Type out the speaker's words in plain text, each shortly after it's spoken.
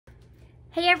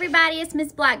Hey everybody, it's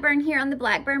Miss Blackburn here on the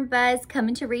Blackburn Buzz,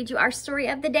 coming to read you our story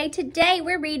of the day. Today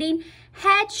we're reading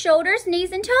Head, Shoulders,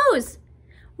 Knees, and Toes.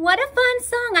 What a fun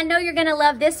song. I know you're going to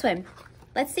love this one.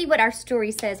 Let's see what our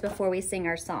story says before we sing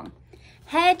our song.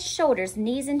 Head, Shoulders,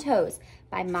 Knees, and Toes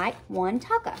by Mike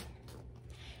Wantaka.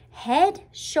 Head,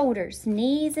 shoulders,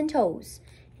 knees, and toes.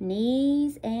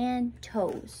 Knees and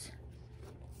toes.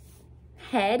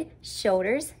 Head,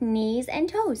 shoulders, knees, and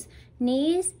toes.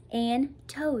 Knees and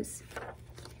toes.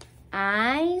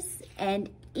 Eyes and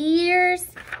ears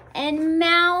and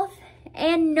mouth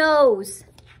and nose.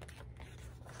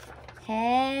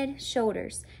 Head,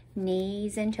 shoulders,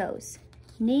 knees and toes.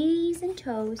 Knees and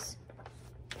toes.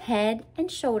 Head and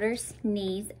shoulders,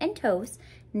 knees and toes.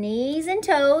 Knees and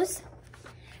toes.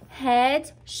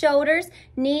 Head, shoulders,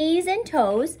 knees and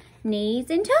toes. Knees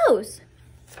and toes.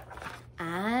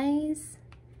 Eyes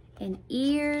and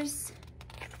ears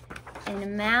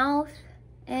and mouth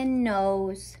and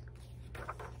nose.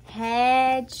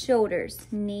 Head, shoulders,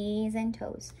 knees and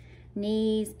toes.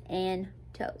 Knees and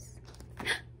toes.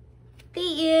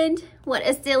 The end. What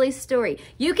a silly story.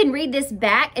 You can read this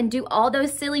back and do all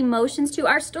those silly motions to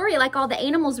our story like all the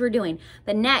animals were doing.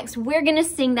 But next, we're going to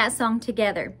sing that song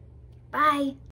together. Bye.